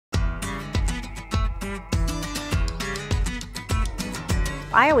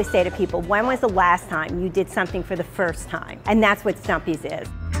I always say to people, when was the last time you did something for the first time? And that's what Stumpy's is.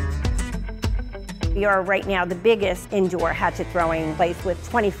 We are right now the biggest indoor hatchet throwing place with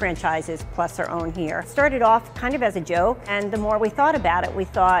 20 franchises plus our own here. Started off kind of as a joke, and the more we thought about it, we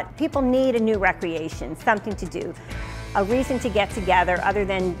thought people need a new recreation, something to do. A reason to get together other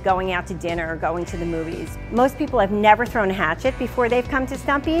than going out to dinner or going to the movies. Most people have never thrown a hatchet before they've come to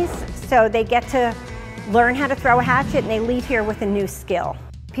Stumpy's, so they get to learn how to throw a hatchet and they leave here with a new skill.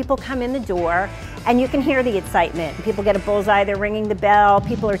 People come in the door and you can hear the excitement. People get a bullseye, they're ringing the bell,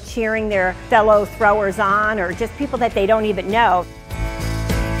 people are cheering their fellow throwers on, or just people that they don't even know.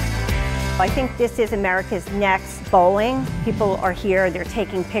 I think this is America's next bowling. People are here, they're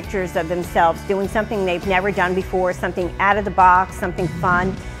taking pictures of themselves doing something they've never done before, something out of the box, something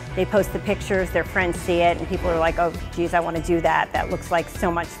fun. They post the pictures, their friends see it, and people are like, oh geez, I want to do that. That looks like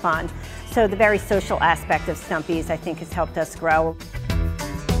so much fun. So the very social aspect of Stumpy's, I think, has helped us grow.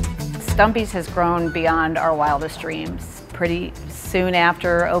 Stumpy's has grown beyond our wildest dreams. Pretty soon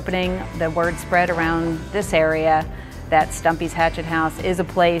after opening, the word spread around this area that Stumpy's Hatchet House is a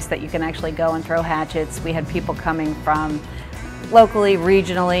place that you can actually go and throw hatchets. We had people coming from locally,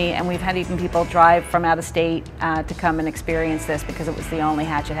 regionally, and we've had even people drive from out of state to come and experience this because it was the only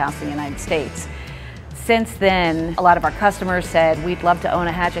hatchet house in the United States. Since then, a lot of our customers said, we'd love to own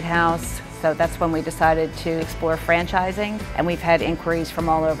a hatchet house. So that's when we decided to explore franchising, and we've had inquiries from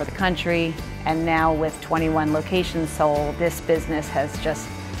all over the country, and now with 21 locations sold, this business has just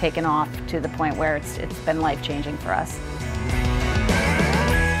taken off to the point where it's been life-changing for us.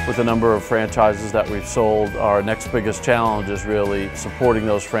 With the number of franchises that we've sold, our next biggest challenge is really supporting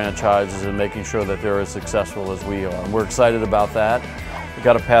those franchises and making sure that they're as successful as we are. And we're excited about that. We've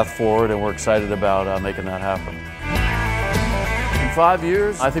got a path forward and we're excited about making that happen. In 5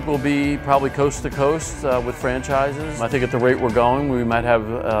 years, I think we'll be probably coast to coast with franchises. I think at the rate we're going, we might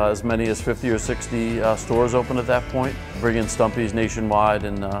have as many as 50 or 60 stores open at that point, bringing Stumpy's nationwide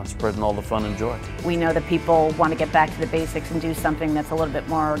and spreading all the fun and joy. We know that people want to get back to the basics and do something that's a little bit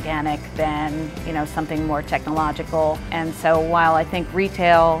more organic than, something more technological. And so while I think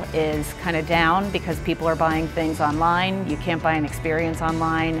retail is kind of down because people are buying things online, you can't buy an experience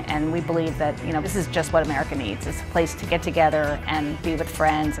online, and we believe that, this is just what America needs. It's a place to get together and be with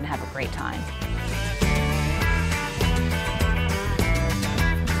friends and have a great time.